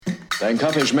Dein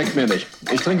Kaffee schmeckt mir nicht.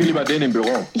 Ich trinke lieber den im Büro.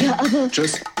 Ja, aber...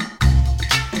 Tschüss.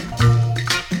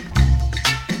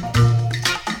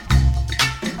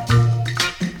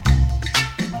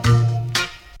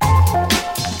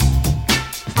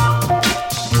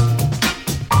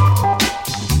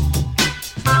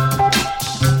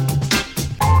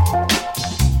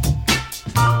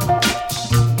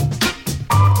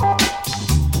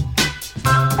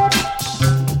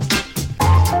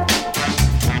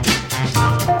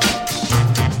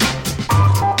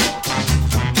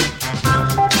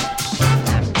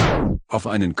 Auf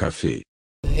einen Kaffee.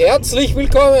 Herzlich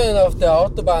willkommen auf der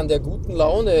Autobahn der guten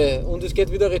Laune und es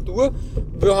geht wieder retour.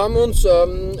 Wir haben uns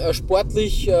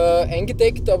sportlich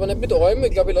eingedeckt, aber nicht mit allem. Ich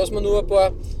glaube, ich lasse mir nur ein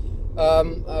paar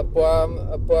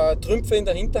Trümpfe in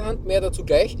der Hinterhand, mehr dazu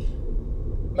gleich.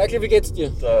 Michael, wie geht's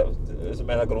dir? Also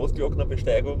meiner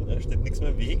Großglocknerbesteigung steht nichts mehr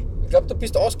im Weg. Ich glaube, du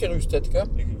bist ausgerüstet, gell?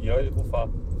 Ja, ich rufe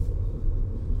an.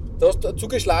 Du hast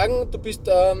zugeschlagen, du bist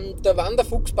der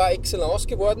Wanderfuchs par excellence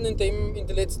geworden in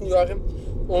den letzten Jahren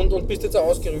und bist jetzt auch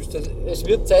ausgerüstet. Es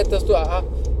wird Zeit, dass du auch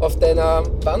auf deiner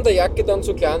Wanderjacke dann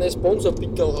so kleine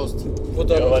Sponsor-Pickerl hast. Wo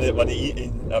dann wenn ich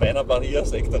in Rainer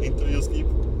Barrier-Sektor Interviews gebe,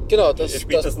 genau,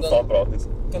 spätestens dann brauche ich es.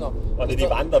 Genau. Wenn ich die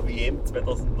Wander-WM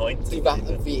 2019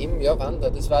 die WM, ja,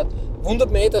 Wander. Das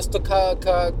wundert mich, dass da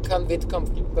kein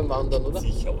Wettkampf gibt beim Wandern, oder?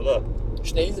 Sicher, oder?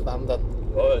 Schnell wandern.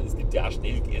 Ja, es gibt ja auch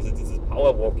schnell, also dieses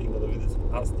Powerwalking oder wie das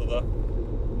heißt, oder?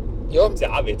 Ja, gibt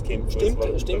ja auch Wettkämpfe. stimmt,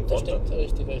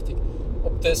 richtig.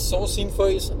 Ob das so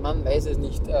sinnvoll ist, man weiß es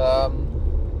nicht.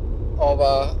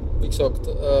 Aber wie gesagt,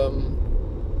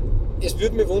 es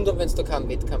würde mich wundern, wenn es da keinen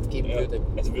Wettkampf geben würde.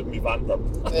 Also würde mich wandern.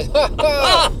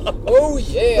 Oh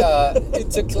yeah,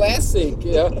 it's a classic.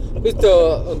 Ja. Und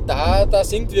da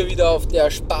sind wir wieder auf der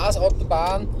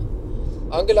Spaßautobahn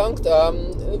angelangt.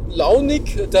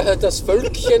 Launig, das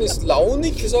Völkchen ist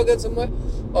launig, sage ich jetzt einmal,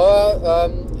 aber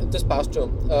das passt schon.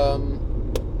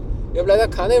 Ich habe leider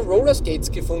keine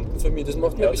Rollerskates gefunden für mich, das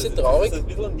macht mich ein bisschen traurig. Das ist ein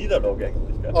bisschen eine Niederlage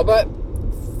eigentlich. Gell? Aber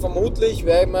vermutlich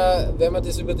werden wir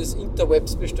das über das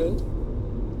Interwebs bestellen.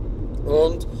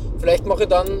 Und vielleicht mache ich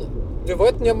dann, wir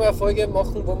wollten ja mal eine Folge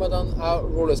machen, wo wir dann auch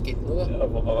Rollerskaten, oder? Ja,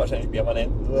 wo wir wahrscheinlich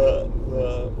permanent nur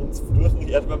uns fluchen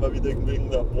hört, wenn wir wieder irgendwie in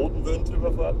der Bodenwellen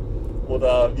drüber fahren.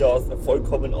 Oder wir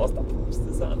vollkommen aus der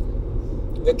Puste sind.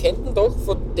 Wir könnten doch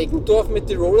von Deggendorf mit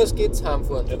den Rollerskates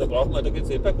heimfahren. Ja, da geht es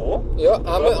bergab. Ja,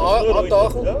 einmal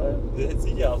antauchen. Ja, das hätte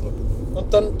sicher auch so.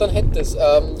 Und dann hätte es.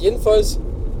 Jedenfalls,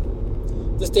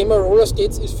 das Thema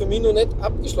Rollerskates ist für mich noch nicht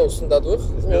abgeschlossen dadurch.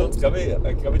 Das wird uns, glaube ich,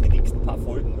 die nächsten paar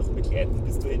Folgen noch begleiten,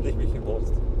 bis du endlich welche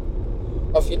machst.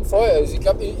 Auf jeden Fall. Also ich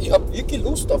glaube, ich habe wirklich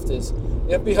Lust auf das.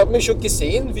 Ich habe mich schon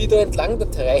gesehen, wie da entlang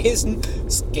der Treisen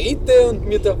skate und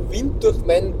mir der Wind durch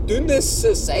mein dünnes,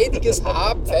 seidiges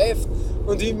Haar pfeift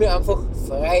und ich mich einfach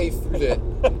frei fühle.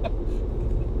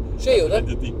 Schön, oder? Wenn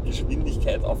du die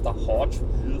Geschwindigkeit auf der Haut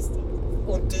spürst.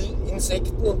 Und die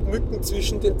Insekten und Mücken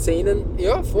zwischen den Zähnen.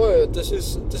 Ja, voll. Das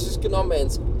ist genau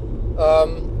meins.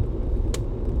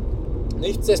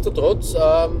 Nichtsdestotrotz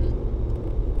haben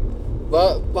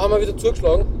wir wieder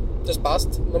zugeschlagen. Das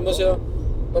passt. Man muss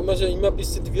ja immer ein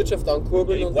bisschen die Wirtschaft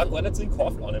ankurbeln. Ja, ich war gar nicht so in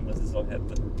Kauf an, muss ich sagen, heute.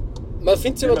 Man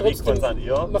findet sie aber trotzdem,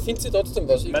 ja. man findet sie trotzdem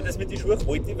was. Ich meine, das mit den Schuhen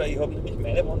wollte ich, weil ich habe nämlich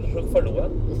meine Wanderschuhe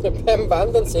verloren. Beim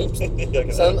Wandern selbst ja,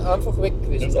 genau. Sind einfach weg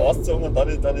gewesen. Ich habe es ausgezogen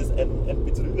und dann ist ein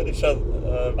betrügerischer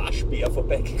Waschbär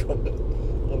vorbeigekommen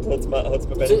und hat es mir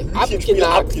bei einem Hütchenspiel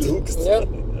abgeluchst.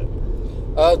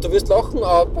 Ja. Du wirst lachen,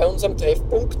 bei unserem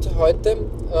Treffpunkt heute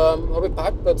habe ich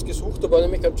Parkplatz gesucht, da war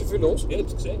nämlich ganz schön viel los. Ja, ich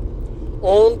hab's gesehen.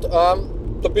 Und da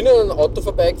bin ich an einem Auto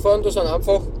vorbeigefahren, da sind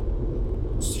einfach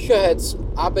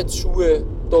Sicherheitsarbeitsschuhe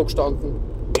da gestanden.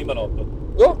 Neben einem Auto?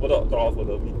 Ja. Oder drauf,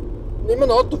 oder wie? Neben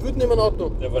einem Auto, neben einem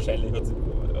Auto. Ja, wahrscheinlich hat sie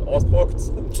ausgepackt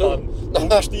und dann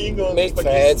umgestiegen und mich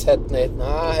gefreut es heute nicht.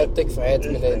 Nein, heute gefreut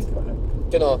es mich nicht.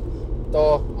 Genau,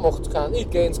 da macht es keinen. Ich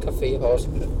gehe ins Kaffeehaus.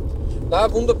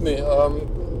 Nein, wundert mich.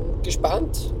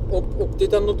 Gespannt, ob die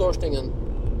dann noch da stehen.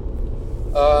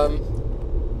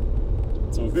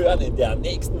 Zu hören in der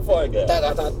nächsten Folge.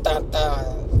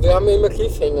 Wir haben ja immer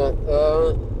Cliffhanger.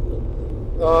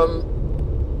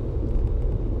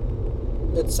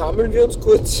 Jetzt sammeln wir uns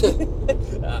kurz. Also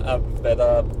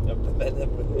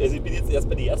ich bin jetzt erst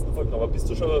bei den ersten Folgen, aber hast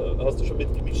du schon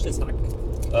mit gemischtes Hack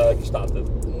gestartet?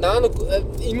 Nein,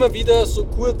 immer wieder so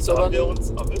kurz. Haben wir uns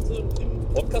im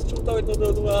Podcast schon unterhalten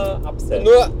oder nur abseits?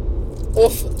 Nur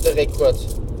off the record.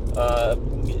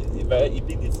 Weil ich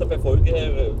bin jetzt bei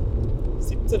Folge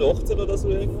 17, 18 oder so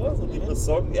irgendwas und ich muss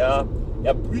sagen, er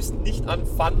büßt nicht an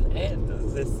Fun ein. Das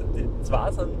heißt,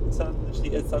 zwei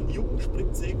sind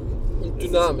jugendspritzig Und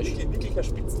dynamisch. Wirklich ein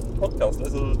Spitzen-Podcast.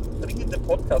 Also dringende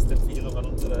Podcast-Empfehlung an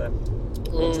unsere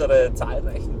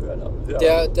zahlreichen Hörer.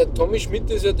 Der Tommy Schmidt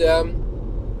ist ja der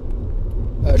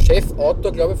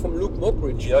Chefautor, glaube ich, vom Luke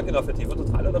Mockridge. Ja, genau, für TV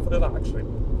Total hat er von der auch geschrieben.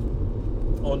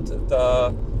 Und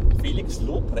der Felix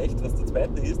Lobrecht, was der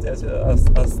zweite ist, der ist ja ein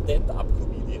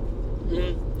Stand-up-Comedian.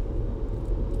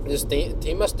 Das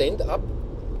Thema Stand-up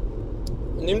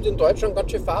nimmt in Deutschland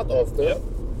ganz schön Fahrt auf, gell? Ja,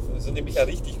 also nämlich ein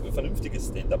richtig vernünftiges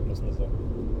Stand-up, muss man sagen.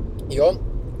 Ja,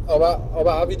 aber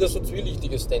auch wieder so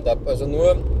zwielichtiges Stand-up. Also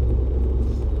nur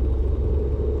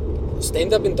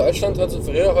Stand-up in Deutschland hat es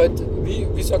früher halt,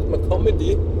 wie sagt man,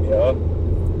 Comedy Ja,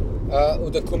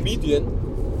 oder Comedian,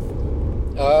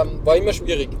 war immer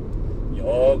schwierig.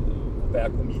 ja, bei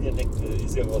einem Comedian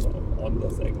ist ja was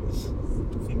anderes eigentlich,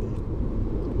 finde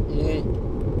ich.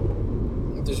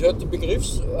 Das hört die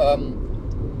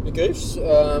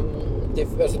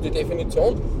also die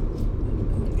Definition.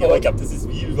 Ja, aber ich glaube, das ist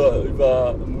wie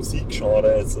über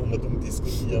Musikgenres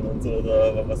diskutieren und so,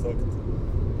 oder wenn man sagt,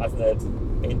 weiß nicht,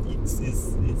 Band X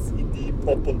ist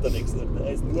Indie-Pop und der nächste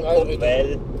ist nur Ja, Pop, richtig.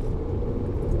 weil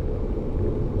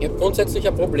Ich habe grundsätzlich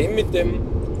ein Problem mit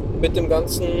dem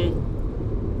ganzen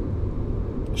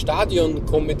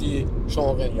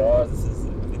Stadion-Comedy-Genre. ja,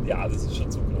 das ist schon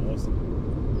zu groß.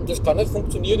 Das kann nicht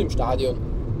funktionieren im Stadion,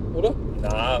 oder?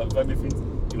 Nein, weil ich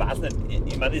weiß nicht,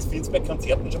 ich meine, ich finde es bei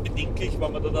Konzerten schon bedenklich,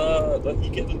 wenn man da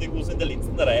hingeht und irgendwo so in der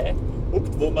letzten Reihe guckt,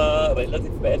 wo man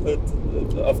relativ weit halt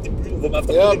auf die Bühne, wo man auf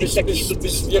der Ja, Bühne nicht da geht und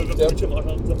bis das wirkt, ja. Bildschirm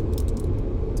anschaut und so.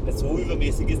 So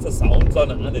übermäßig ist der Sound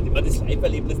dann auch nicht. Ich meine, das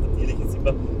Live-Erlebnis natürlich ist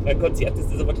immer, bei einem Konzert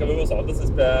ist das aber, glaube ich, was anderes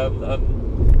als bei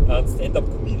einem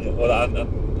Stand-Up-Comedian oder einem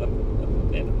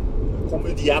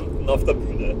Komödianten auf der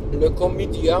Bühne. Le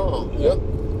Comedian, ja.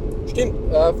 Stimmt,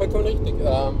 vollkommen richtig.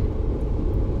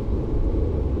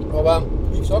 Aber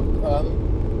wie gesagt,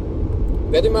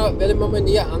 werde ich mir mal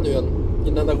näher anhören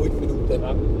in einer ruhigen Minute.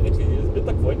 Ja, wirklich, das wird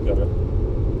dir gefallen, glaube ich.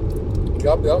 Ich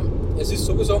glaube, ja, es ist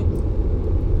sowieso,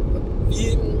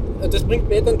 das bringt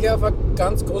mich dann gleich auf ein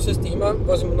ganz großes Thema,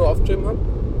 was ich mir noch aufgeschrieben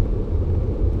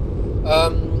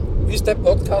habe. Wie ist dein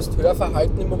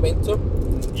Podcast-Hörverhalten im Moment so?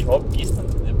 Ich habe gestern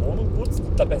eine Wohnung geputzt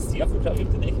und dabei sehr viel, glaube ich,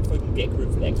 auf den echten Folgen Gag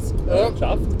Reflex Ja.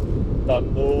 geschafft.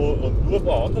 Dann noch und nur ein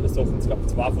paar andere Sachen. Es gab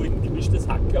 2 Folgen gemischtes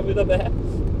Hack, glaube ich, dabei.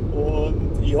 Und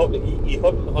ich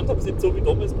handhabe es jetzt so wie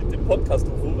damals mit dem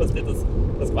Podcast-UFO, was nicht,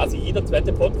 dass quasi jeder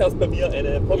zweite Podcast bei mir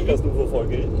eine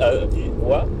Podcast-UFO-Folge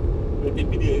war. Mit dem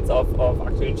bin ich jetzt auf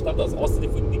aktuellen Stand, also außer die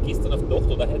Folgen, die gestern auf die Nacht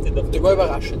oder heute in der Früh. Die war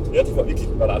überraschend. Ja, die war wirklich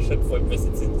überraschend, vor allem, weil es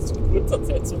jetzt in so kurzer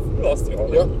Zeit so früh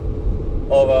ausgehauen Ja.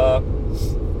 Aber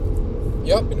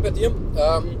Ja, bin bei dir.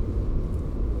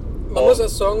 Man muss auch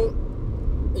sagen,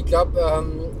 ich glaube,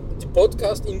 die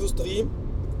Podcast-Industrie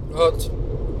hat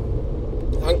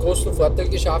einen großen Vorteil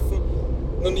geschaffen.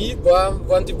 Noch nie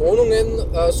waren die Wohnungen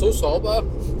so sauber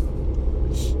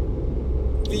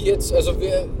wie jetzt. Also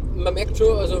man merkt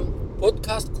schon, also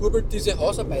Podcast kurbelt diese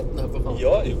Hausarbeiten einfach an.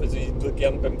 ja, ich tue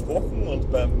gern beim Kochen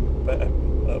und beim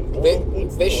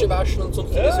Wohnungputzen Wäsche und- waschen und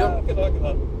sonstiges. Ja, Ja. genau.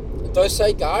 Da ist es auch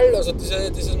egal, also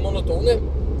dieses Monotone.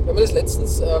 Wenn man das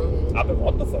letztens, Aber beim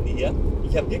Autofahren her,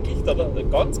 ich habe wirklich da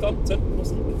ganz selten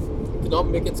Musik. genau,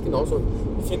 mir geht es genauso.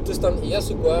 Ich finde das dann eher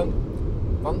sogar,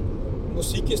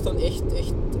 Musik ist dann echt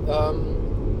schwierig.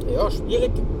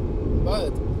 War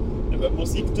halt. Ja, weil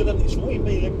Musik tut dann schon immer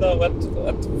irgendeine Art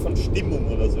von Stimmung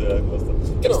oder so irgendwas.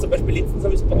 Genau. Zum Beispiel letztens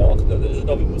habe ich es gebraucht, also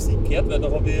da habe ich Musik gehört, weil da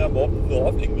habe ich am Abend noch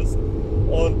auflegen müssen.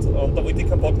 Und da wollte ich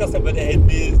keinen Podcast haben, weil der hätte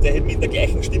mich in der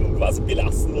gleichen Stimmung quasi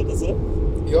belassen oder so.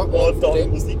 Ja, Und da habe ich verstehe.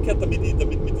 Musik gehört, damit mich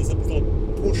das ein bisschen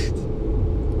pusht.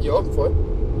 Ja, voll.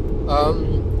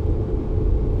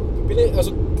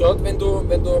 Also gerade wenn du,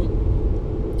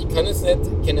 ich kann jetzt nicht,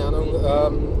 keine Ahnung,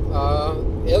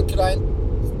 Alkaline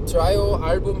Trio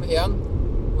Album hören,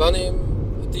 wenn ich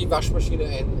die Waschmaschine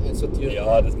einsortiere.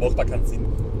 Ja, das macht da keinen Sinn.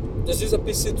 Das ist ein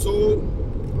bisschen zu,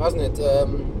 weiß nicht,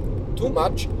 too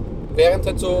much, während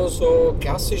halt so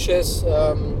klassisches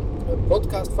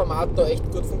Podcast-Format da echt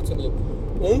gut funktioniert.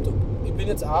 Und ich bin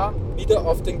jetzt auch wieder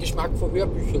auf den Geschmack von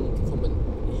Hörbüchern gekommen.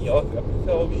 Ja,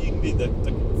 Hörbücher habe ich irgendwie, da gibt's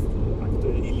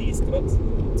aktuell, ich lese gerade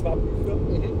 2 Bücher,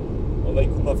 aber ich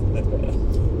komme einfach nicht weiter.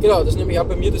 Genau, das ist nämlich auch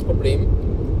bei mir das Problem.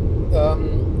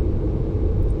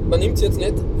 Man nimmt sich jetzt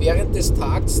nicht während des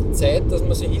Tags Zeit, dass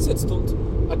man sich hinsetzt und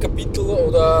ein Kapitel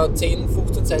oder 10,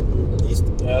 15 Seiten liest,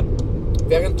 Ja,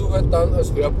 während du halt dann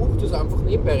als Hörbuch das einfach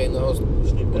nebenbei rennen hast.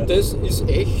 stimmt. Und das ist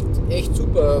echt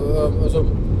super. Also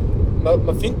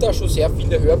man findet da schon sehr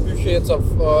viele Hörbücher jetzt auf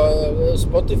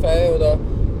Spotify oder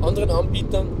anderen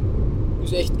Anbietern.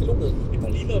 ist echt gelungen. Die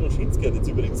Marlina Ruschinski hat jetzt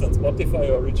übrigens einen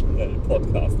Spotify Original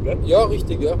Podcast, gell? Ja,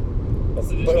 richtig, ja.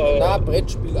 Hast du den schon? Nein,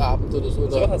 Brettspielabend oder so.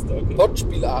 So heißt der, okay.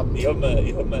 Podspielabend. Ich hab mir,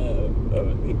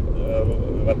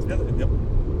 was wird das?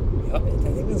 Ja, der hat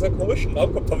irgendwie so einen komischen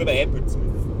Namen gehabt, habe ich mir einbützen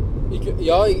müssen.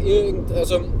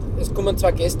 Also es kommen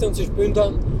 2 Gäste und sie spielen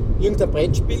dann irgendein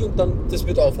Brettspiel und dann das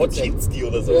wird aufgezeichnet. Podschinski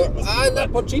oder so. Ja. irgendwas.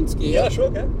 Nein, Podschinski. Ja,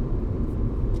 schon, gell?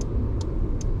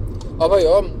 Aber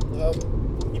ja,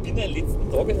 Ich bin in den letzten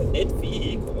Tagen nicht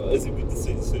fähig, also das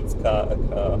soll jetzt kein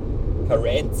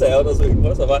Rant sein oder so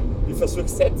irgendwas, aber ich versuche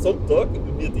seit Sonntag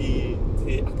mir die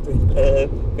aktuelle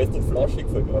Fest und Flauschig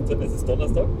Folge anzuhören. Es ist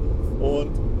Donnerstag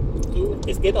und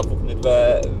es geht einfach nicht,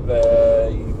 weil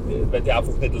der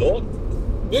einfach nicht lohnt.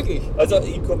 wirklich. Also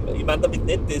ich meine damit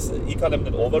nicht, ich kann ihm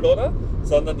nicht overladen,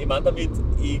 sondern ich meine damit,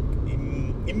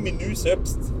 im Menü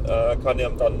selbst kann ich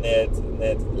ihm dann nicht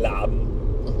laden.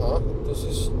 Aha,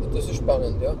 das ist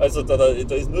spannend, ja. Also da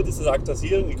ist nur dieses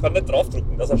Aktualisieren, ich kann nicht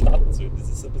draufdrücken, dass er starten soll. Das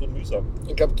ist ein bisschen mühsam.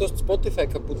 Ich glaube, du hast Spotify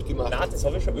kaputt gemacht. Nein, das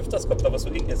habe ich schon öfters gehabt, aber so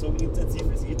intensiv wie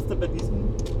es jetzt bei diesem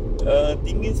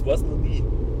Ding ist, war es noch nie.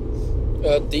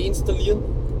 Deinstallieren.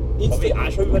 Habe ich auch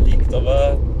schon überlegt,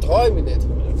 aber Traue ich mich nicht.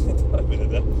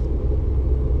 ja.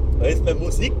 Da ist meine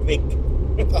Musik weg.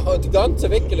 Aha, die ganze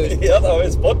weggelöscht. Ja, da habe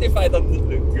ich Spotify dann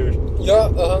gelöscht. Ja,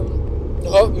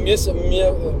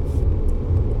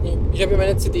 ich habe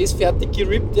meine CDs fertig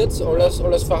gerippt jetzt,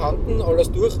 alles vorhanden,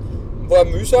 alles durch. War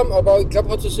mühsam, aber ich glaube,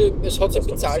 es hat sich Das ist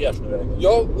bezahlt. sehr schnell eigentlich.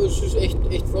 Ja, es ist echt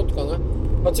flott gegangen.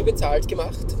 Hat sich bezahlt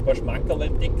gemacht. Ein paar Schmankerl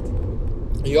entdeckt.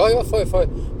 Ja, voll.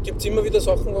 Gibt es immer wieder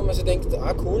Sachen, wo man sich denkt,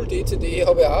 cool, die CD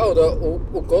habe ich auch, oder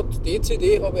oh Gott, die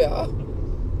CD habe ich auch.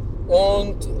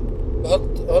 Und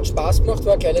hat Spaß gemacht,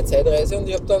 war eine kleine Zeitreise und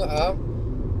ich habe dann auch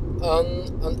an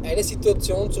eine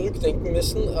Situation zurückdenken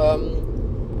müssen.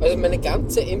 Also meine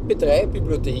ganze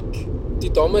MP3-Bibliothek,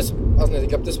 die damals, weiß nicht, ich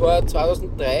glaube das war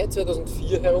 2003,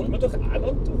 2004 herum. Sind wir durch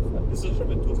Arland durch? Bist du schon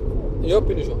mal durchgekommen? Ja,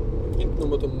 bin ich schon. Hinten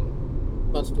nochmal da,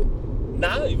 meinst du?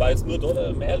 Nein, ich war jetzt nur da,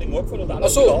 der Meierling angefahren und Arland Ach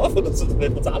so. wieder auf oder so, dann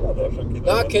hätten wir uns Arland auch schon können.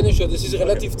 Nein, kenne ich schon, das ist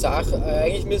relativ zart.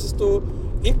 Eigentlich müsstest du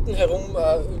hinten herum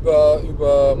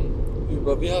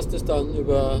über wie heißt das dann,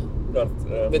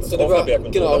 wenn es dann über, Hofnerberg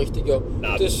und genau, so, oder? richtig, ja.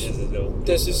 Nein,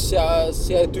 Das ist sehr,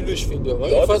 sehr idyllisch, finde ich. Aber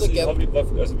Ja, ich fahre das da ist, gern.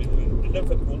 also in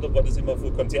Wilhelmsburg gewohnt, war das immer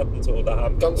von Konzerten so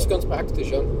daheim. Ganz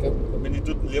praktisch, ja. Gell. Da bin ich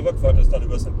dort lieber gefahren, als dann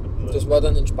über St. Pölten. Das war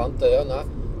dann entspannter, ja.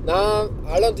 Nein,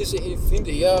 Arland ist, ich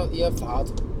finde, eher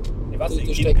Fahrt. Ich weiß die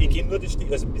nicht, Strecken. ich kenne nur die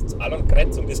Strecke, also bis zur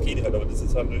Arland-Grenzung, das kenne ich halt, aber das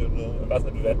ist halt nur, ich weiß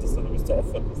nicht, wie weit das dann bis zur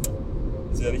Auffahrt ist.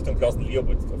 Das ist ja Richtung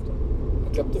Klausen-Leopoldsdorf dann.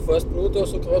 Ich glaube, du fährst nur da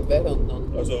so gerade weiter. Dann.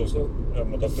 Also, so. ja,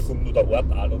 man dachte, da kommt nur der Ort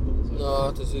Arland oder so.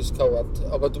 Nein, das ist kein Ort.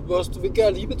 Aber du hast wirklich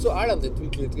eine Liebe zu Arland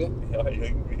entwickelt, gell? Ja,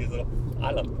 irgendwie so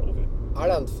Arland-Profi.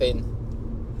 Arland-Fan.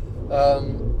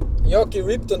 Ja,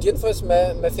 gerippt und jedenfalls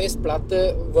meine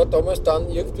Festplatte war damals dann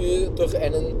irgendwie durch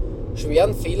einen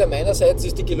schweren Fehler meinerseits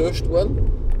ist die gelöscht worden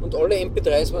und alle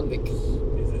MP3s waren weg.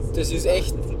 Das ist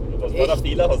echt. Was war der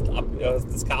Fehler? Hast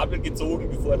das Kabel gezogen,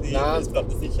 bevor die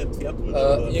Festplatte sicher entfernt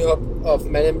wurde? Ich habe auf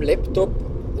meinem Laptop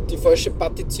die falsche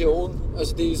Partition,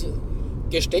 also die ist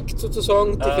gesteckt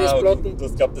sozusagen, die Festplatten. Okay. Du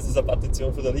hast geglaubt, das ist eine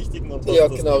Partition für den richtigen und hast Ja,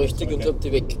 das genau, nicht- richtig, und okay. habe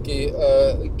die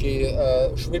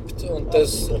weggeschwippt und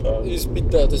das ist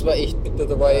bitter, das war echt bitter,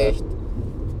 da war ich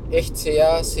echt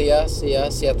sehr, sehr, sehr,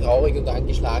 sehr traurig und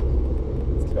angeschlagen.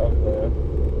 Das glaube ich, ja.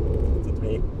 Das tut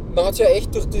weh. Man hat es ja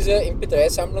echt durch diese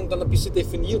MP3-Sammlung dann ein bisschen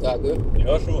definiert auch, gell?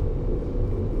 Ja, schon.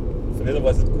 Früher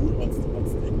war es halt cool, wenn du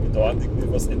irgendwie dauernd irgendwie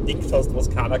was entdeckt hast, was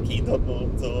keiner kennt hat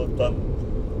und so. Und dann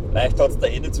vielleicht hat es da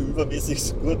nicht so übermäßig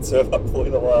so gut selber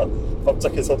gefallen, aber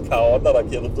Hauptsache es hat kein anderer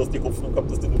gehört und du hast die Hoffnung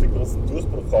gehabt, dass die nur den großen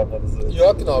Durchbruch haben. Oder so.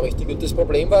 Ja, genau, richtig. Und das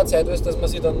Problem war zeitweise, dass man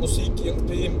sich dann Musik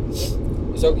irgendwie,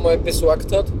 ich sag mal,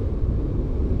 besorgt hat,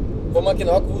 wo man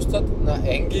genau gewusst hat, na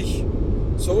eigentlich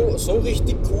so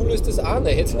richtig cool ist das auch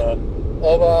nicht. Ja.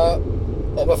 Aber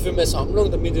für meine Sammlung,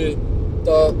 damit ich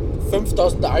da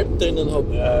 5000 Alben drinnen habe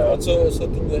Ja. und so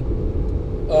Dinge.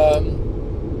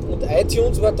 Und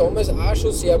iTunes war damals auch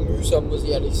schon sehr mühsam, muss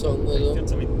ich ehrlich sagen. Also,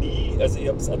 Ich ich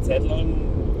habe es eine Zeit lang,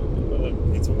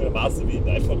 gezwungenermaßen, wie ich ein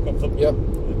iPhone gehabt habe, ja.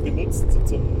 benutzt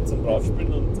zum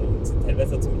Draufspielen und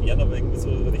teilweise zum Hören, aber irgendwie so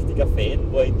ein richtiger Fan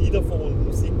war ich nie davon und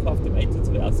Musik gekauft im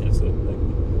iTunes war auch sehr selten.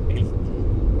 Eigentlich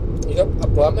nie. Ich habe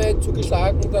ein paar Mal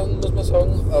zugeschlagen, dann muss man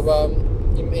sagen, aber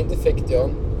im Endeffekt ja,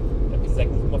 Ich habe das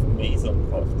eigentlich immer von Mason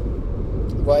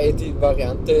gekauft. war die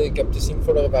Variante, ich glaube die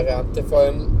sinnvollere Variante, vor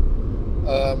allem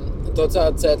da hat es auch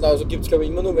eine Zeit lang, also gibt es glaube ich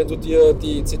immer nur, wenn du dir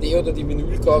die CD oder die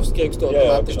Vinyl kaufst, kriegst du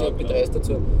automatisch genau, die MP3s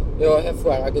dazu. Ja,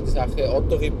 hervorragende Sache.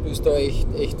 Autorip ist da echt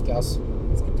klasse.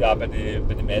 Es gibt ja auch bei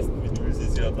den meisten Vinyls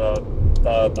ist ja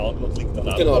der Download liegt dann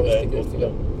auch Genau, dabei. richtig, ja.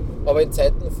 Aber in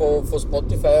Zeiten von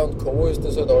Spotify und Co. ist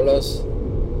das halt alles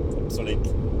Obsolet.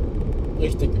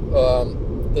 richtig.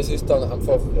 Das ist dann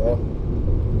einfach, ja,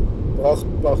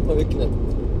 braucht man wirklich nicht.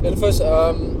 Jedenfalls,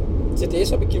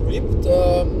 CDs habe ich gerippt.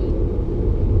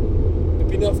 Ich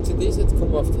bin auf CDs jetzt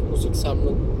gekommen, auf die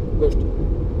Musiksammlung. Wurscht.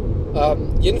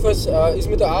 Jedenfalls ist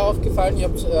mir da auch aufgefallen, ich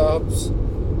habe es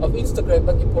auf Instagram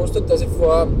dann gepostet, dass ich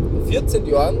vor 14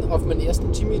 Jahren auf meinem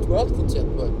ersten Jimmy Eat World Konzert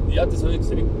war. Ja, das habe ich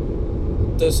gesehen.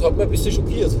 Das hat mich ein bisschen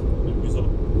schockiert, Wieso?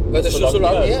 weil das schon so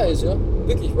lange her ist. Ja?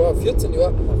 Wirklich, war 14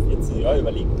 Jahre. 14 Jahre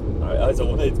überlegen. Also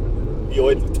ohne jetzt, wie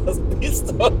alt das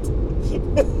bist.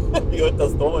 Wie alt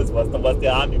das damals warst, dann warst du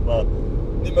ja auch nicht mehr.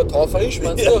 Nicht mehr tauferisch,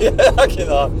 meinst du? Ja,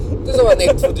 genau. Das ist aber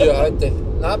nett von dir heute.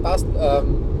 Nein, passt.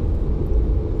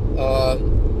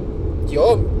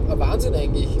 Ja, ein Wahnsinn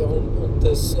eigentlich. Und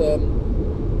das,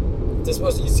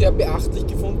 was ich sehr beachtlich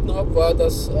gefunden habe, war,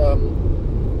 dass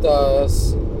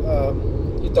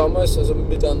ich damals also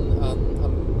mit einem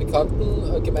Bekannten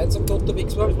gemeinsam da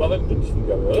unterwegs war. Das war bei München,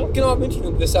 glaube ich, oder? Genau, München.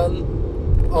 Und wir sind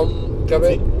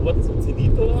glaube ich, Wo war das am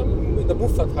Zenit, oder? in der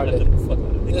Muffathalle. Der Luftfahrthalle.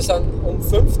 Wir sind um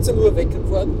 15 Uhr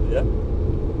weggefahren, Ja.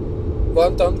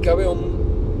 waren dann, glaube ich, um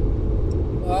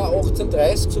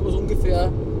 18:30 Uhr, sowas ungefähr,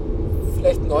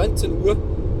 vielleicht 19 Uhr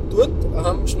dort,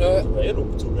 haben schnell, War eh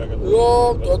Ruckzuck eigentlich.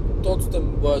 ja, trotzdem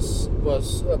war es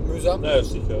mühsam, Naja,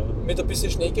 sicher. mit ein bisschen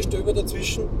Schneegestöber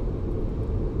dazwischen,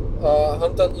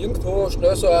 haben dann irgendwo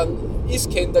schnell so einen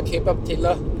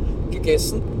Iskender-Kebab-Teller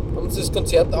gegessen, haben uns das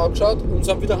Konzert angeschaut und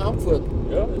sind wieder heimgefahren.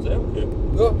 Ja, ist eh okay.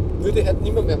 Ja, würde ich heute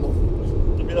nicht mehr machen.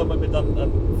 Ich bin einmal mit einem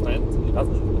Freund, ich weiß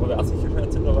nicht, habe ich auch sicher schon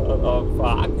erzählt, aber vor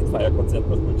ein Aktenfeierkonzert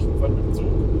nach München gefahren mit dem Zug.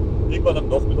 Irgendwann am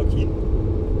Nachmittag hin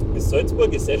bis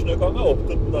Salzburg, ist sehr schnell gegangen, ab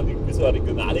dort dann irgendwie so ein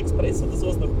Regionalexpress oder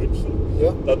sowas nach München.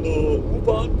 Ja. Dann noch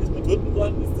U-Bahn, bis wir dort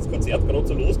waren, ist das Konzert gerade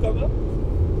so losgegangen.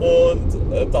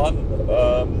 Und dann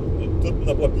dort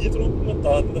ein paar Bier getrunken und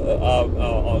dann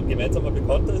ein gemeinsamer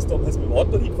Bekannter ist damals mit dem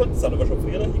Auto hingefahren, die sind aber schon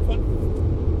früher hingefahren.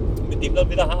 Und mit dem dann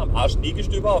wieder heim. Auch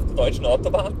Schneegestöber auf der deutschen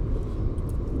Autobahn.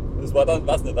 Das war dann,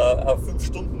 weiß nicht, eine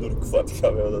 5-Stunden-Rückfahrt,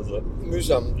 glaube ich, oder so.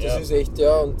 Mühsam, das Ja. ist echt,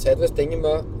 ja. Und zeitweise denke ich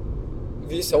mir,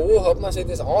 wieso hat man sich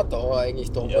das andauern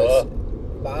eigentlich damals? Ja.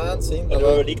 Wahnsinn. Wenn man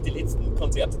Aber überlegt, die letzten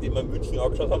Konzerte, die wir in München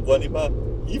angeschaut haben, waren immer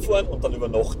hinfahren und dann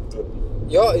übernachten dort.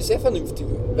 ja, ist sehr vernünftig,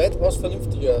 weitaus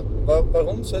vernünftiger.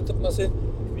 Warum sollte man sich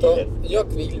Quälen. ja,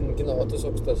 quälen, genau, du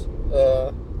sagst das.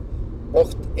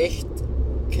 Macht echt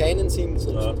keinen Sinn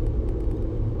sonst.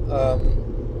 Ja. Ähm,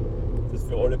 Das ist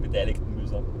für alle Beteiligten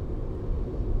mühsam.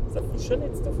 Ist ein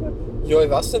Fischernetz davor? ja, ich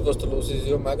weiß nicht, was da los ist.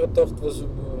 Ich habe mir auch gerade gedacht,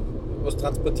 was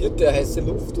transportiert der heiße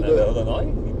Luft? Nein, Oder? oder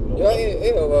nein? Ja,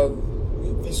 aber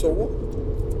wieso?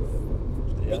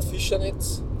 Ja. Mit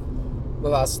Fischernetz?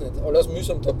 Man weiß nicht. Alles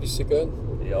mühsam da ein bisschen, gell?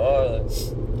 Ja,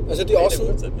 Also die Keine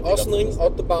Uhrzeit mit der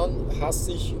Außenring-Autobahn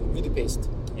hasse ich wie die Pest.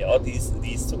 ja, die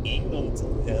ist so eng und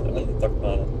ja, da sagt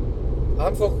man,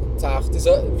 Einfach zart. Das ist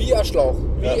wie ein Schlauch.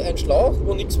 Wie Ja. ein Schlauch,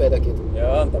 wo nichts weitergeht.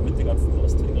 ja, und damit die ganzen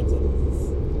Lastwagen und so.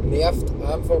 Nervt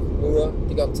einfach nur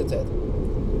die ganze Zeit.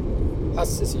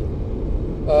 Hasse sie.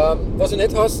 Was ich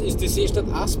nicht hasse, ist die Seestadt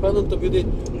Aspern und da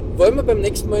wollen wir beim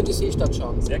nächsten Mal in die Seestadt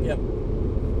schauen. Sehr gern.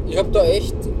 Ich habe da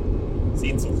echt,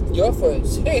 Sehnsucht. ja, voll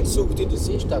Sehnsucht in die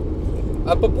Seestadt.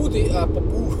 Apropos, die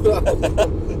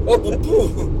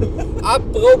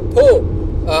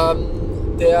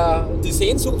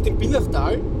Sehnsucht im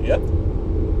Billachtal, Ja?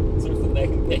 Suchst du einen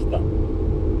neuen Pächter?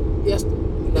 erst,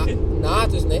 nein,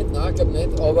 das nicht, nein, ich glaube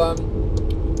nicht, aber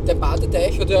der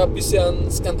Badeteich hat ja ein bisschen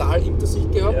einen Skandal hinter sich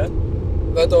gehabt, Ja?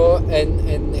 weil da ein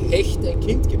Hecht ein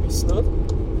Kind gebissen hat,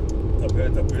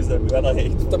 Der böse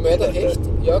Mörderhecht. der Mörderhecht,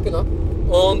 ja genau,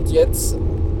 und jetzt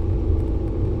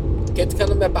geht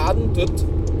keiner mehr baden dort,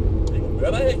 Wegen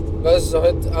Mörderhecht? weil es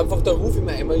halt einfach der Ruf im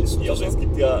Eimer ist. Ja, oder aber so. es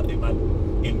gibt ja, ich meine,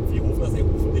 irgendwie rufen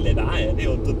die Leute auch rein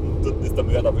und dort ist der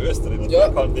Mörder böse drin. Und Ja. der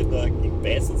kann nicht nur ein Kind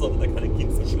beißen, sondern der kann ein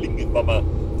Kind verschlingen, wenn man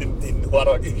den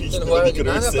Horrorgeschichten Den über Horror, die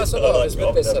nein, Größe pass auf, es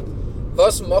wird besser.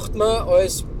 Was macht man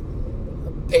als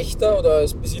Pächter oder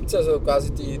als Besitzer, also quasi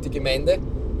die Gemeinde,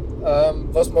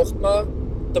 was macht man,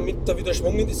 damit da wieder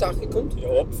Schwung in die Sache kommt? Ja,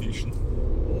 abfischen.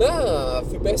 Na,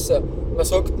 viel besser. Man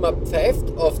sagt, man pfeift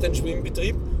auf den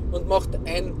Schwimmbetrieb und macht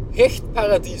ein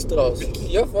Hechtparadies draus.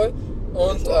 Ja, voll.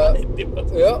 Und,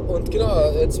 ja, und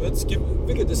genau, jetzt wird es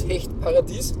wirklich das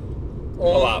Hechtparadies. Und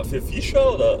Aber für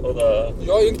Fischer oder?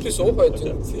 ja, irgendwie so halt,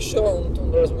 Okay. Fischer und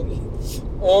alles mögliche.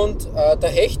 Und der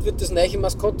Hecht wird das neue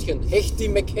Maskottchen. Hechti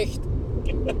McHecht.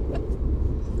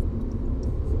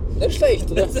 Nicht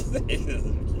schlecht, oder? Das ist wirklich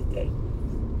geil.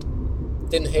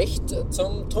 Den Hecht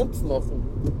zum Trumpf machen.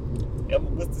 Ja,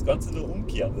 man muss das Ganze nur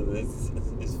umkehren.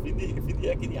 Das finde ich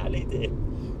eine geniale Idee.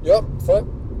 Ja, voll.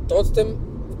 Trotzdem,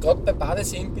 gerade bei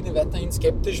Badeseen bin ich weiterhin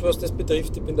skeptisch, was das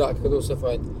betrifft. Ich bin da auch kein großer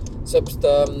Freund. Selbst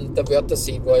der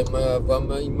Wörthersee war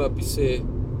mir immer ein bisschen...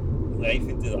 Nein, ich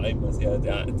finde das auch immer sehr...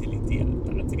 Der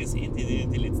einzige See,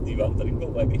 die letzten Jahre drin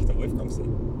war eigentlich der Wolfgangsee.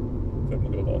 Fällt mir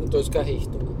gerade auf. Und da ist kein Hecht,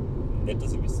 oder? Nicht,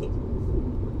 dass ich wüsste.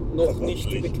 Noch nicht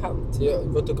bekannt. Ja,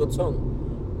 ich wollte gerade sagen.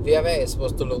 Wer weiß,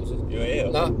 was da los ist. Ja.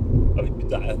 Nein. Aber ich bin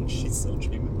da auch ein Schisser und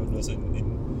schwimme immer nur so in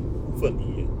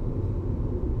Ufernähe.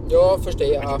 Ja,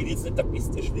 verstehe ich Ich auch. bin jetzt nicht der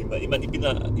beste Schwimmer. Ich meine, ich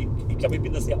glaube, ich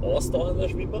bin ein sehr ausdauernder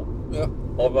Schwimmer, Ja,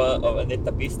 aber nicht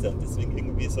der Beste. Und deswegen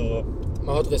irgendwie so,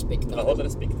 man hat Respekt. man hat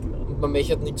Respekt, genau. Und man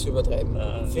möchte nichts übertreiben.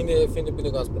 Nein. Finde ich, bin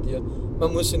ich ganz bei dir.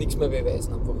 Man muss sich nichts mehr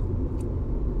beweisen einfach.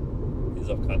 Das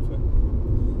ist auf keinen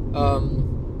Fall.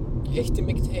 Hechte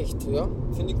meckt Hecht, ja,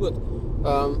 finde ich gut.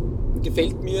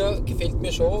 Gefällt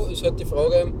mir schon, ist halt die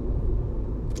Frage,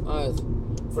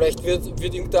 vielleicht wird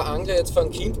irgendein Angler jetzt von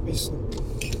einem Kind bissen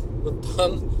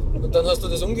und dann hast du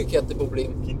das umgekehrte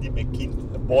Problem. Kindy McKind,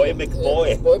 Boy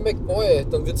McBoy. Boy McBoy,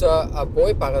 dann wird es ein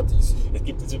Boy-Paradies. Das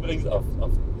gibt es übrigens auf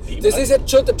dem. Das ist jetzt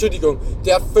schon, Entschuldigung,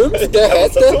 der Fünfte, der Ja,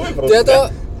 was heute, dazu, der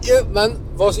da,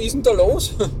 was ist denn da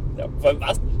los? Ja, vor allem,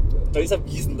 was? Da ist ein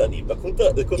Wiesen daneben. Da kommt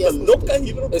er Erstens, locker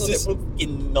hinunter es und ist- er bringt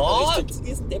genau Richtig. zu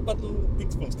diesen depperten Es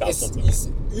Dingsbumskasten.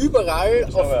 ist überall Das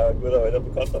ist auf. aber ein guter alter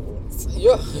Bekannter von uns.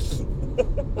 Ja,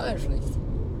 nein, schlecht.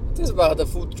 Das war der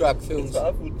Foodtruck für uns. Das war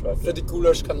ein Foodtruck. Für die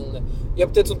Gulaschkanone. Ich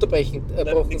hab dir jetzt unterbrochen.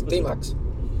 nichts mehr. D-Max.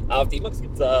 Auf D-Max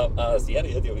gibt es eine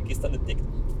Serie, die habe ich gestern entdeckt.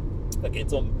 Da geht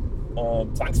es um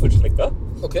Zwangsvollstrecker.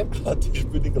 Okay. Die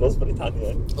spielt in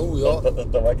Großbritannien. Oh ja.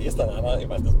 Und da war gestern einer, ich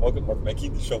meine, das mag mein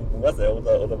Kind schon Humor sein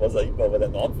oder was auch immer, aber der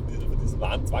Name von diesem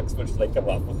wahren Zwangsvollstrecker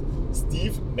war einfach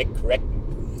Steve McCracken.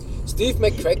 Steve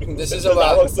McCracken, das ist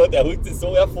einfach aber. so, der hat sich so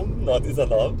erfunden an dieser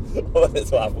Name, aber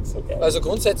das war einfach so geil. Also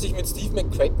grundsätzlich mit Steve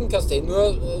McCracken kannst du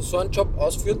nur so einen Job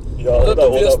ausführen. Ja, oder du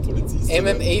oder wirst Polizist.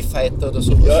 MMA-Fighter oder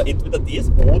sowas. Ja, entweder das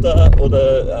oder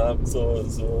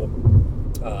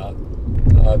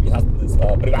wie heißt denn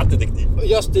das? Privatdetektiv.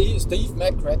 Ja, Steve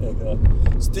McCracken. Ja, genau.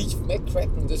 Steve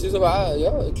McCracken, das ist aber auch,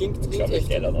 ja, klingt Ich glaube, echt.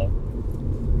 geiler Name.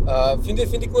 Finde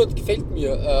ich gut, gefällt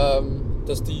mir,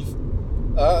 der Steve.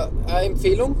 Eine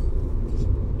Empfehlung?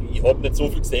 Ich habe nicht so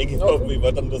viel gesehen, Okay. ich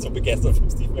war dann nur so begeistert von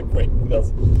Steve McCracken,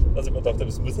 dass ich mir dachte,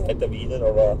 das muss ich halt erwähnen,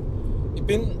 aber Ich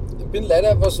bin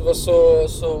leider, was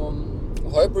so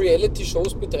halb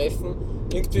Reality-Shows betreffen,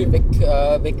 irgendwie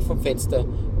weg vom Fenster. Ich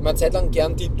habe eine Zeit lang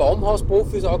gern die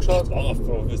Baumhaus-Profis angeschaut.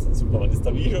 Bauernprofis sind super. Wenn es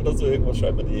der Wisch oder so irgendwas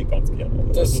schreibt man die ganz gerne.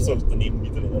 Das- Also so daneben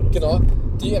mit drin. Oder Genau.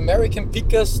 Die American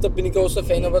Pickers, da bin ich großer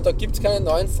Fan, aber da gibt es keine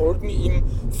neuen Folgen im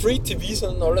Free TV,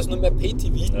 sondern alles nur mehr Pay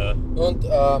TV. Ja. Und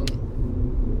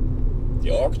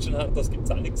Die Auction Hunters gibt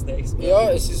es auch nichts Neues mehr. ja,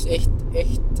 es ist echt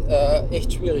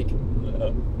schwierig.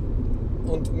 Ja.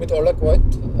 Und mit aller Gewalt,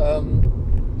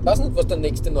 weiß nicht, was der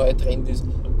nächste neue Trend ist.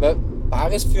 Weil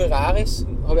Bares für Rares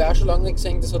habe ich auch schon lange nicht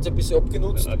gesehen, das hat sich ein bisschen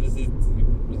abgenutzt. Ja, das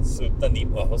ist so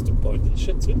daneben. Hast du heute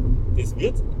schon erzählt? Das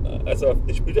wird, also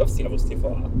das spielt auf Servus TV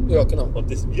auch. Ja, genau. Und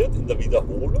das wird in der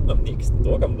Wiederholung am nächsten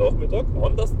Tag, am Nachmittag,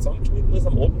 anders zusammengeschnitten als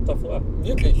am Abend davor.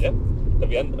 Wirklich? Ja. Da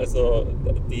werden also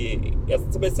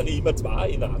erstens einmal sind immer zwei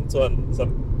in einem, so einem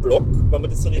Block, wenn man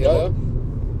das so nennt. Ja, ja.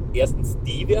 Erstens,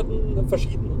 die werden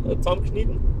verschieden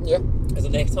zusammengeschnitten, Ja, also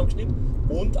neu zusammengeschnitten,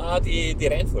 und auch die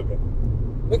Reihenfolge.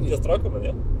 wirklich. Das traut man,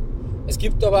 ja. Es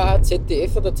gibt aber auch eine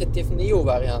ZDF oder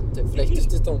ZDF-Neo-Variante. Vielleicht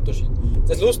ist das der Unterschied.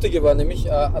 Das Lustige war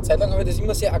nämlich, eine Zeit lang habe ich das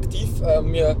immer sehr aktiv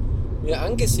mir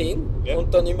angesehen Ja.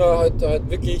 und dann immer halt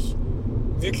wirklich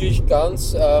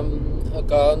ganz, ja,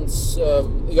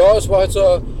 es war halt so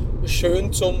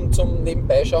schön zum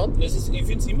Nebenbeischauen. Ich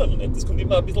finde es immer noch nicht. Das kommt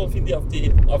immer ein bisschen, finde ich,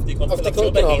 auf die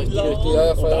Konstellation der Händler richtig,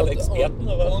 ja, und voll. auch der Experten.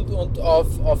 Aber Und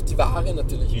auf die Ware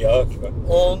natürlich. ja, klar.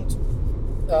 Und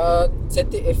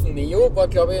ZDF Neo war,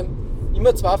 glaube ich,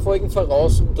 immer 2 Folgen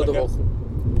voraus unter der Okay.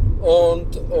 Woche.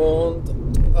 Und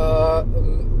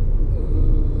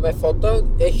mein Vater,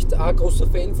 echt auch großer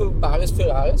Fan von Bares für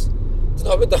Rares. Den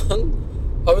habe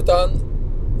ich dann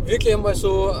wirklich einmal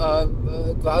so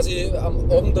quasi am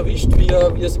Abend erwischt, wie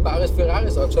er sich Bares für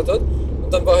Rares angeschaut hat.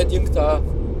 Und dann war halt irgendeine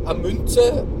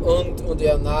Münze und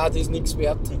er, na, die ist nichts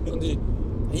wert. Und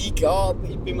ich glaube,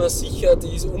 ich bin mir sicher,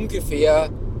 die ist ungefähr,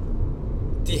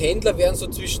 die Händler werden so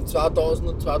zwischen 2.000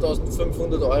 und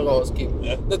 2.500 Euro ausgeben.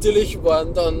 Ja. Natürlich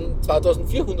waren dann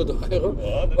 2.400 Euro,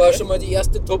 Ja, das war ist- schon mal die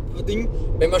erste Top-Ding,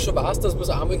 wenn man schon weiß, dass man es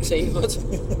einmal gesehen hat.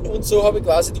 Und so habe ich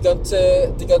quasi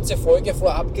die ganze Folge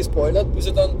vorab gespoilert, bis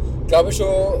er dann, glaube ich, schon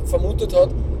vermutet hat,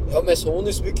 ja, mein Sohn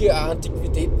ist wirklich ein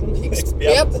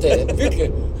Antiquitäten-Experte.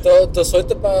 Wirklich. Da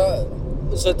sollte man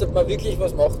sollte man wirklich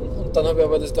was machen. Und dann habe ich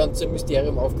aber das ganze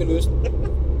Mysterium aufgelöst.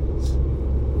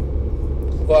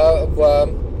 War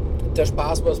der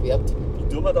Spaß was wert.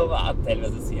 Ich tue mir da aber auch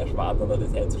teilweise sehr schwer, da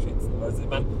das einzuschätzen. Also ich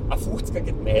meine, ein 50er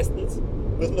geht meistens,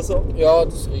 muss man sagen. Ja,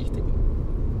 das ist richtig.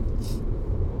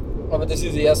 Aber das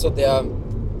ist eher so der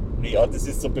Ja, das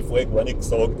ist so, bevor ich gar nichts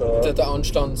sage. der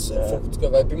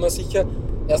Anstands-50er. Weil ich bin mir sicher,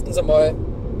 erstens einmal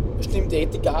stimmt die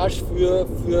Gage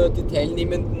für die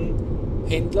teilnehmenden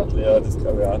Händler. Ja, das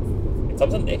glaube ich auch. Jetzt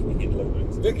haben sie einen echten Händler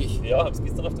übrigens. Wirklich? Ja, haben sie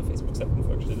gestern auf der Facebook-Seite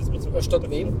vorgestellt. Das wird so Statt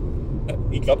wem?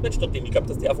 Ich glaube nicht statt dem, ich glaube,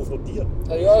 dass die einfach rotieren.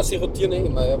 Ja, sie rotieren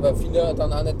immer, ja, weil viele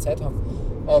dann auch nicht Zeit haben.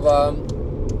 Aber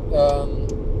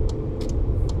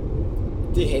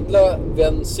die Händler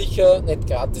werden sicher nicht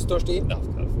gratis da stehen. Nein,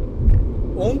 auf keinen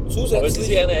Fall. Und Aber es ist zusätzlich,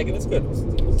 ja ein eigenes Geld. Was sie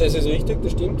das ist richtig,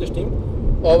 das stimmt.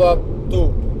 Aber du,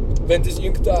 wenn das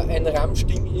irgendein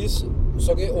Ramschding ist,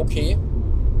 sage ich okay,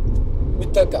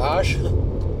 mit der Gage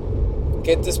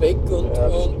geht das weg und, Ja,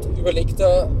 das und überlegt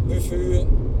da, wie viel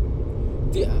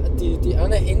die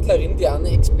eine Händlerin, die eine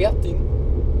Expertin,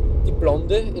 die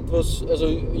Blonde, etwas, also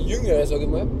jüngere, sage ich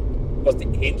mal, Was, die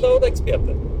Händler oder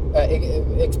Experte?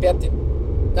 Expertin.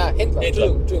 Nein, Händler.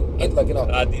 Entschuldigung, Händler, genau.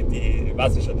 Ah, die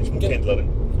weiß ich schon, die Schmuckhändlerin.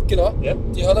 Genau. Ja?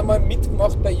 Die hat einmal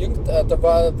mitgemacht bei da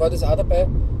war das auch dabei,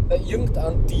 bei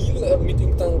irgendeinem Deal mit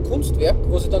irgendeinem Kunstwerk,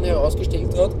 wo sie dann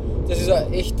herausgestellt hat, das ist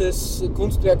ein echtes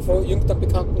Kunstwerk von irgendeinem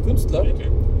bekannten Künstler. Wirklich.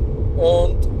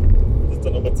 Und Das ist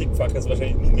dann nochmal zigfaches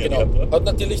wahrscheinlich nur mehr genau, wert, oder? hat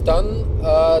natürlich dann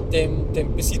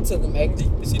dem Besitzer, dem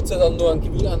eigentlichen Besitzer, dann nur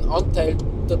einen Anteil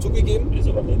dazugegeben. Das ist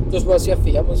aber nicht. Das war sehr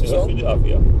fair, muss ich Ja, sagen. finde ich auch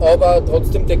fair. Aber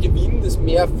trotzdem der Gewinn, das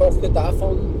Mehrfache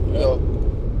davon, ja,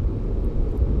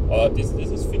 Aber das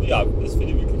ist, finde ich auch, das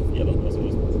finde ich wirklich fair, dass man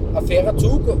sowas macht. ein fairer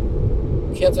Zug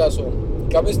gehört es auch so. Ich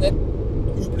glaube, es ist nicht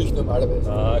üblich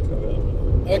normalerweise. Ah, glaube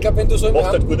ich. Aber ich glaube, wenn du so im Macht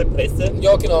halt gute Presse.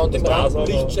 ja, genau, und im Das war's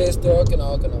Rampenlicht aber. stehst, ja,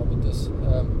 genau, wie das.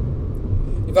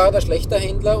 Ich war halt ein schlechter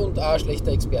Händler und auch ein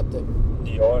schlechter Experte.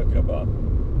 Ja, ich glaube auch.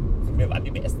 Für mich waren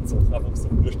die meisten Sachen einfach so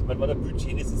wurscht. Ich meine, wenn ein Bild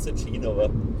schön ist, ist es halt schön, aber.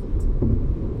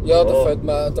 Ja, da Ja.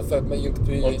 fällt mir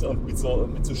irgendwie. Und mit so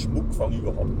Schmuck fange ich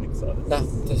überhaupt nichts an. Nein,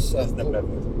 das ist nicht mehr gut.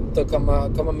 da kann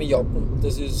man mich jagen.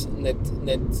 Das ist nicht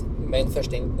mein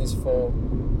Verständnis von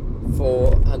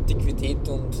Antiquität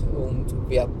und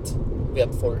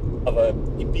wertvoll. Aber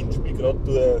ich bin spiel gerade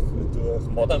durch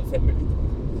Modern Family.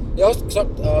 Ja, hast du gesagt,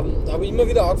 habe ich immer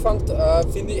wieder angefangen,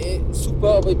 finde ich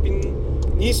super, aber ich bin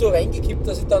nie so reingekippt,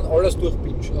 dass ich dann alles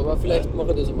durchbinge. Aber vielleicht mache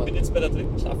ich das Ich einmal. bin jetzt bei der 3.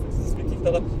 Staffel, das ist wirklich da.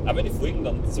 Aber wenn die Folgen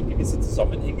dann so gewisse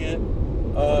Zusammenhänge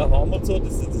haben und so,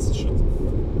 das ist schon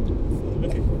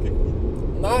wirklich cool.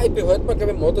 Nein, ich behalte mir,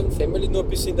 glaube ich, Modern Family nur ein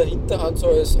bisschen in der Hinterhand, so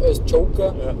als Joker,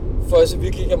 Ja. falls ich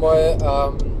wirklich einmal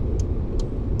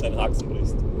Ein Haxen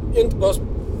brichst. irgendwas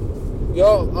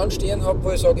anstehen habe, wo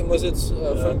ich sage, ich muss jetzt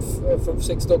Ja.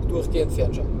 5-6 Tage durchgehend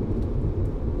fernschauen.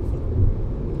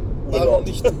 Urlaub.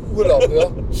 Nicht Urlaub, ja.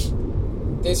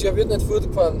 Das Jahr wird nicht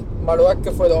fortgefahren.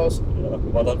 Mallorca fällt aus. Ja,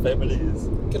 Modern Family ist.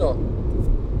 Genau.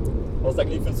 Hast du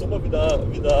eigentlich für den Sommer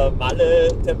wieder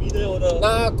Malle-Termine oder?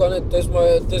 Nein, gar nicht. Das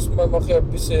mal mache ich ein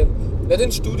bisschen. Werde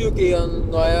ins Studio gehen,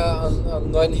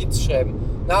 an neuen Hits schreiben.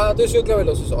 Nein, das Jahr, glaube ich,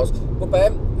 lasse ich es aus. Wobei,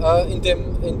 in dem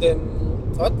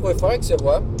Ort, wo ich voriges Jahr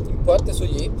war, im Port des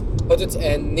Soyer, hat jetzt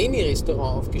ein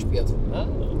Neni-Restaurant aufgesperrt. Ah,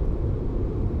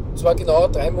 Zwar genau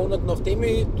 3 Monate nachdem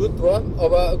ich dort war,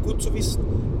 aber gut zu wissen.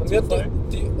 Und mir hat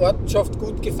die Ortschaft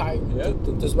gut gefallen. Ja.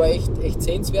 Und das war echt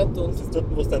sehenswert. Und das ist dort,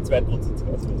 wo du deinen zweiten Wohnsitz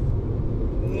hast.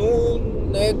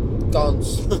 nun nicht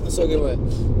ganz, sage ich mal.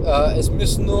 Es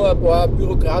müssen nur ein paar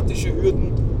bürokratische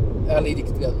Hürden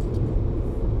erledigt werden.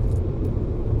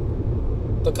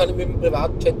 Da kann ich mit dem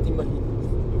Privatjet immer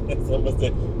hin. So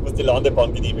muss die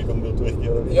Landebahngenehmigung nur durchgehen,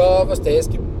 oder wie? Ja, was der, es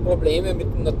gibt Probleme mit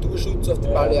dem Naturschutz auf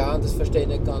den Ja. Balearen, das verstehe ich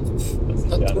nicht ganz. Das ist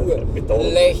Natur, ja Beton.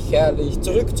 lächerlich.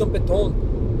 Zurück zum Beton.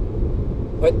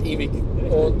 Halt ewig.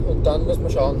 Und dann muss man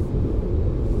schauen.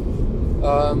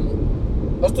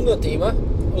 Hast du nur ein Thema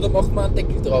oder machen wir einen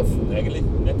Deckel drauf? Eigentlich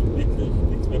nicht wirklich.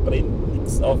 Mir brennt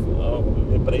nichts auf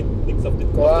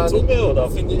die Gar Zunge nicht, oder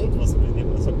auf den finde ich. Mund,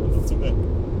 was sagt man der Zunge?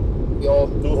 Ja,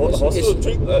 Du hast es- du,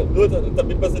 Entschuldigung, nur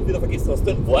damit wir es nicht wieder vergessen, hast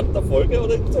du ein Wort der Folge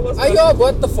oder irgend sowas? Ah ja,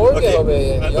 Wort der Folge Okay. habe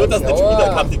ich. Nur, dass du nicht schon wieder klar.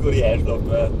 eine Kategorie einschlafen,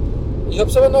 weil. Ich habe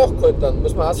es aber nachgeholt dann,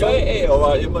 muss man auch Ja, sagen.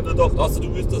 aber ich hab mir nur gedacht, außer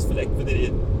du willst das vielleicht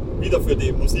wieder für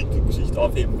die Musikgeschichte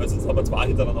aufheben, weil sonst haben wir 2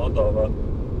 hintereinander, aber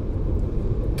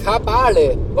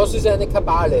Kabale. Was ist eine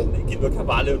Kabale? ich kenne nur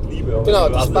Kabale und Liebe, aber Genau,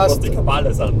 ich das weiß nicht, was passt. die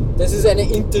Kabale sind. Das ist eine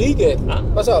Intrige. Ah.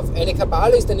 Pass auf, eine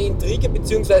Kabale ist eine Intrige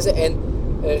bzw. ein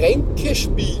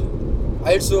Ränkespiel.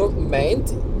 Also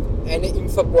meint eine im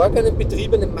Verborgenen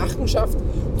betriebene Machenschaft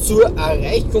zur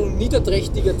Erreichung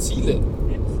niederträchtiger Ziele.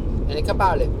 Eine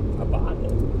Kabale. Kabale.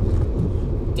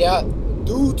 Der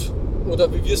Dude,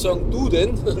 oder wie wir sagen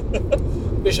Duden,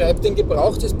 beschreibt den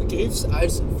Gebrauch des Begriffs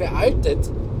als veraltet.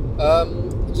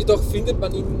 Jedoch findet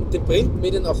man in den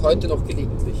Printmedien auch heute noch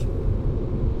gelegentlich.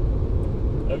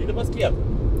 Ja, wieder was gelernt.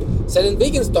 Seinen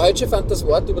Weg ins Deutsche fand das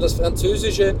Wort über das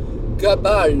französische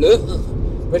Kabale,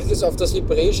 welches auf das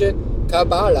hebräische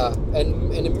Kabbala,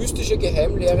 eine mystische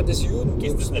Geheimlehre des Judentums.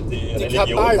 Ist das nicht die Die Religion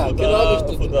Kabbala, von genau der,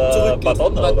 richtig. von der Zurückgeht.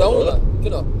 Madonna, oder?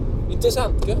 Genau.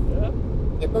 Interessant, gell? Ja.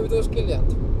 Hätte man wieder was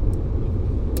gelernt.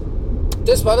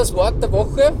 Das war das Wort der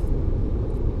Woche.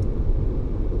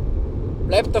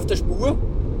 Bleibt auf der Spur.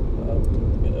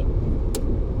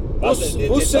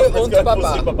 Busse und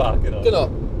Baba. Genau.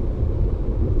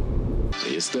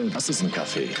 Siehst du, das ist ein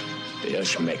Kaffee. Der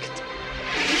schmeckt.